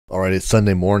Alright, it's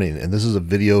Sunday morning, and this is a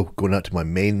video going out to my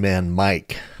main man,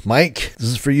 Mike. Mike, this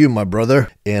is for you, my brother.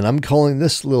 And I'm calling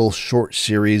this little short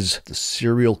series, The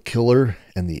Serial Killer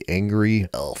and the Angry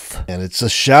Elf. And it's a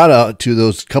shout out to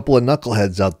those couple of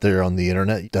knuckleheads out there on the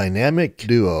internet. Dynamic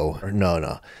duo.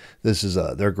 This is,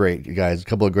 they're great guys, a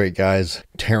couple of great guys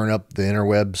tearing up the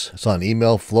interwebs. I saw an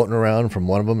email floating around from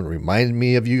one of them. It reminded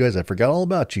me of you guys. I forgot all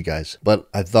about you guys. But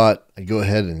I thought I'd go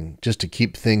ahead and just to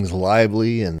keep things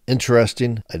lively and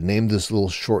interesting, I named this little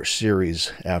short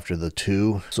series after the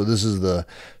two. So this is the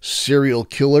Serial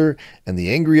Killer and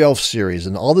the Angry Elf series.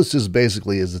 And all this is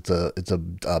basically is it's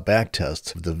a back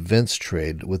test of the Vince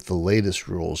trade with the latest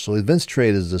rules. So the Vince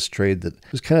trade is this trade that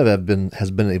has kind of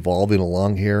has been evolving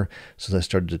along here since I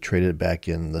started to trade it back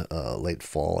in the late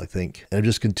fall, I think. And I've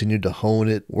just continued to hone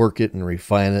it, work it, and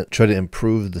refine it, try to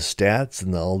improve the stats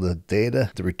and all the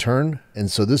data, the return. And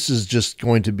so this is just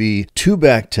going to be 2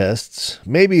 back tests,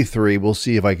 maybe 3. We'll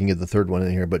see if I can get the third one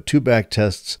in here, but 2 back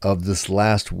tests of this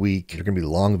last week. They're going to be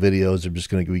long videos. They're just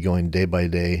going to be going day by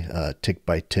day, tick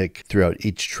by tick throughout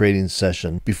each trading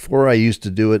session. Before I used to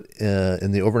do it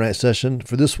in the overnight session.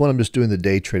 For this one, I'm just doing the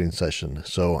day trading session.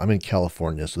 So I'm in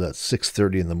California, so that's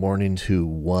 6:30 in the morning to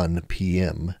 1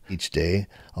 p.m. each day.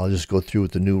 I'll just go through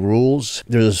with the new rules.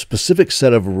 There's a specific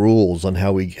set of rules on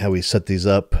how we set these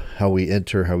up, how we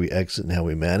enter, how we exit, and how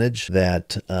we manage.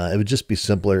 That it would just be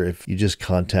simpler if you just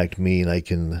contact me and I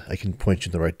can point you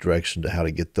in the right direction to how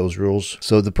to get those rules.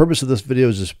 So the purpose of this video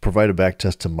is just provide a back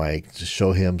test to Mike to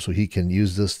show him so he can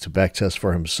use this to back test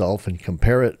for himself and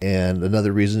compare it. And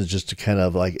another reason is just to kind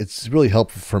of like, it's really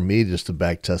helpful for me just to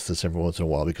back test this every once in a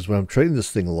while, because when I'm trading this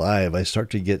thing live, I start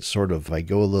to get I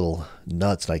go a little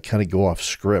nuts and I kind of go off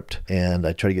script and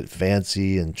I try to get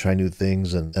fancy and try new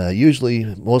things. And usually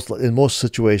in most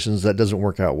situations that doesn't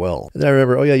work out well. And then I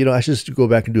remember, oh yeah, I should just go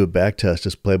back and do a back test,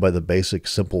 just play by the basic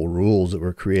simple rules that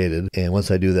were created. And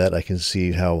once I do that, I can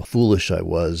see how foolish I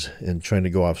was in trying to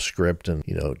go off script and,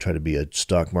 try to be a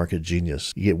stock market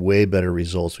genius. You get way better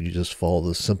results when you just follow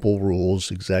the simple rules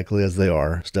exactly as they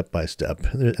are, step by step.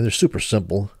 And they're super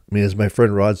simple. I mean, as my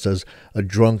friend Rod says, a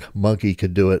drunk monkey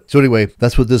could do it. So anyway,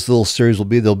 that's what this little series will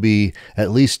be. There'll be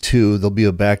at least 2. There'll be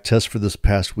a back test for this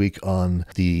past week on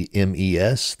the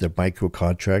MES, the micro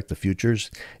contract, the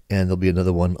futures. And there'll be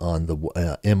another one on the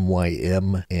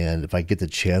MYM. And if I get the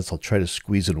chance, I'll try to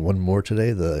squeeze in one more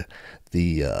today, the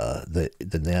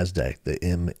NASDAQ, the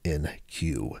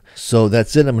MNQ. So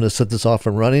that's it. I'm going to set this off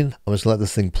and running. I'm just going to let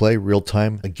this thing play real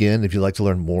time. Again, if you'd like to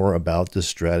learn more about this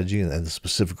strategy and the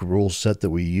specific rule set that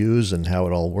we use and how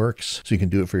it all works, so you can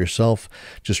do it for yourself,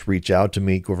 just reach out to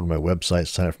me, go over to my website,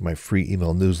 sign up for my free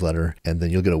email newsletter, and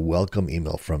then you'll get a welcome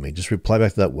email from me. Just reply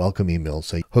back to that welcome email.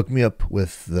 Say, hook me up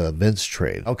with the Vince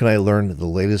trade. How can I learn the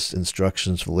latest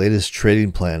instructions for the latest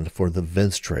trading plan for the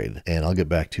Vince trade? And I'll get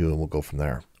back to you and we'll go from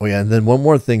there. Oh yeah, and then one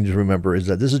more thing to remember is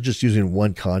that this is just using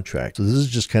one contract. So this is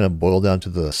just kind of boiled down to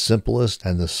the simplest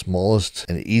and the smallest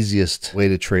and easiest way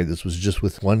to trade. This was just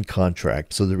with one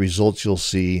contract. So the results you'll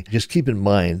see, just keep in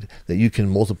mind that you can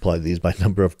multiply these by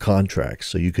number of contracts.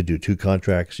 So you could do 2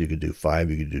 contracts, you could do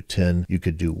 5, you could do 10, you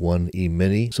could do 1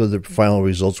 E-mini. So the final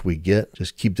results we get,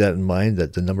 just keep that in mind,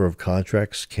 that the number of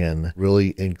contracts can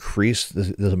really increase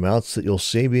the amounts that you'll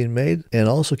see being made. And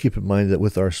also keep in mind that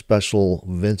with our special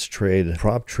Vince trade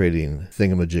prop trading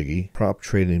thingamajiggy, prop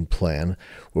trading plan,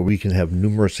 where we can have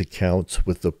numerous accounts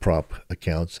with the prop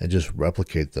accounts and just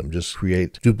replicate them, just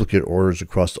create duplicate orders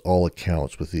across all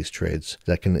accounts with these trades.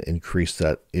 That can increase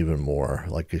that even more.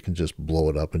 Like it can just blow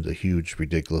it up into huge,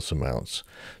 ridiculous amounts.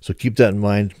 So keep that in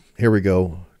mind. Here we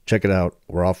go. Check it out.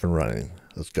 We're off and running.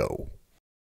 Let's go.